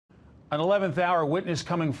An 11th hour witness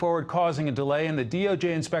coming forward causing a delay in the DOJ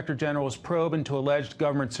Inspector General's probe into alleged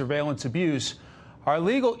government surveillance abuse. Our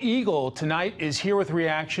legal eagle tonight is here with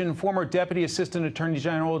reaction. Former Deputy Assistant Attorney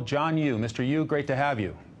General John Yoo. Mr. Yoo, great to have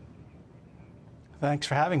you. Thanks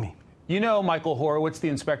for having me. You know Michael Horowitz, the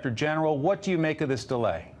Inspector General. What do you make of this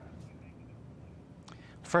delay?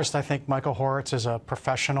 First, I think Michael Horowitz is a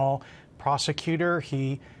professional prosecutor.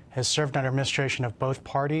 He has served under administration of both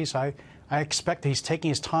parties. I expect that he's taking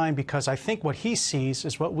his time because I think what he sees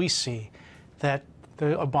is what we see, that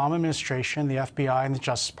the Obama administration, the FBI, and the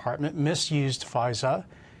Justice Department misused FISA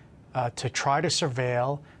to try to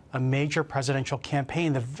surveil a major presidential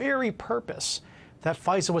campaign. The very purpose that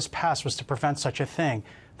FISA was passed was to prevent such a thing.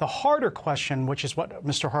 The harder question, which is what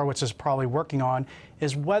Mr. Horowitz is probably working on,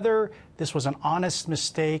 is whether this was an honest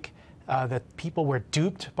mistake, that people were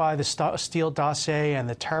duped by the Steele dossier and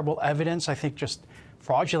the terrible evidence, I think just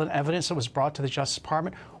fraudulent evidence that was brought to the Justice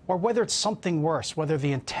Department, or whether it's something worse, whether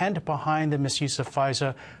the intent behind the misuse of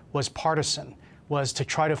FISA was partisan, was to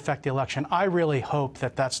try to affect the election. I really hope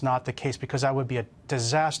that that's not the case, because that would be a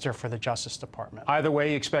disaster for the Justice Department. Either way,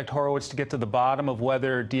 you expect Horowitz to get to the bottom of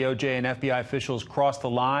whether DOJ and FBI officials crossed the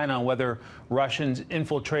line on whether Russians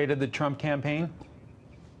infiltrated the Trump campaign?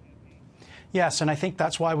 Yes, and I think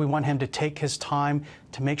that's why we want him to take his time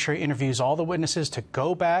to make sure he interviews all the witnesses, to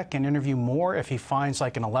go back and interview more if he finds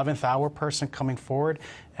like an 11th hour person coming forward,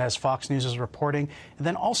 as Fox News is reporting, and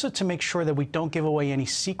then also to make sure that we don't give away any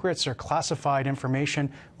secrets or classified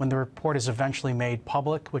information when the report is eventually made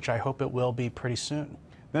public, which I hope it will be pretty soon.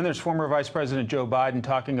 Then there's former Vice President Joe Biden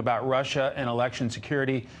talking about Russia and election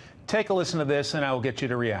security. Take a listen to this, and I will get you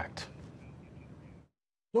to react.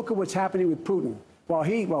 Look at what's happening with Putin.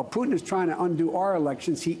 While Putin is trying to undo our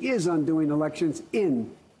elections, he is undoing elections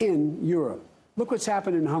in Europe. Look what's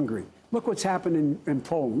happened in Hungary. Look what's happened in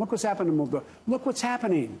Poland. Look what's happened in Moldova. Look what's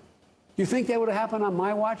happening. Do you think that would have happened on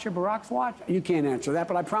my watch or Barack's watch? You can't answer that,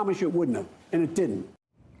 but I promise you it wouldn't have, and it didn't.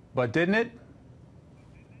 But didn't it?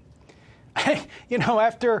 You know,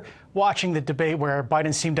 after watching the debate where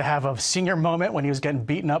Biden seemed to have a senior moment when he was getting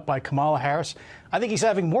beaten up by Kamala Harris, I think he's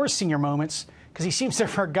having more senior moments because he seems to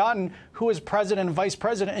have forgotten who was president and vice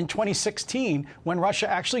president in 2016 when Russia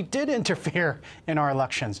actually did interfere in our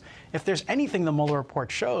elections. If there's anything the Mueller report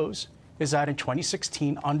shows, is that in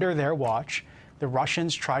 2016, under their watch, the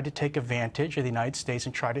Russians tried to take advantage of the United States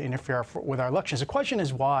and try to interfere with our elections. The question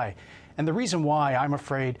is why. And the reason why, I'm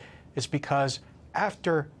afraid, is because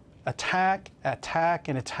after attack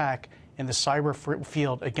in the cyber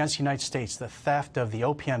field against the United States, the theft of the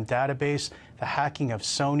OPM database, the hacking of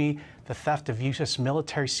Sony, the theft of U.S.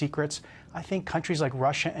 military secrets, I think countries like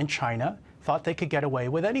Russia and China thought they could get away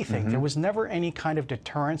with anything. There was never any kind of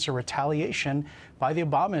deterrence or retaliation by the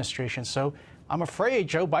Obama administration. So I'm afraid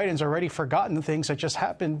Joe Biden's already forgotten the things that just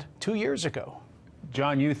happened 2 years ago.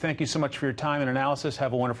 John Yoo, thank you so much for your time and analysis.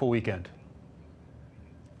 Have a wonderful weekend.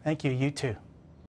 Thank you. You too.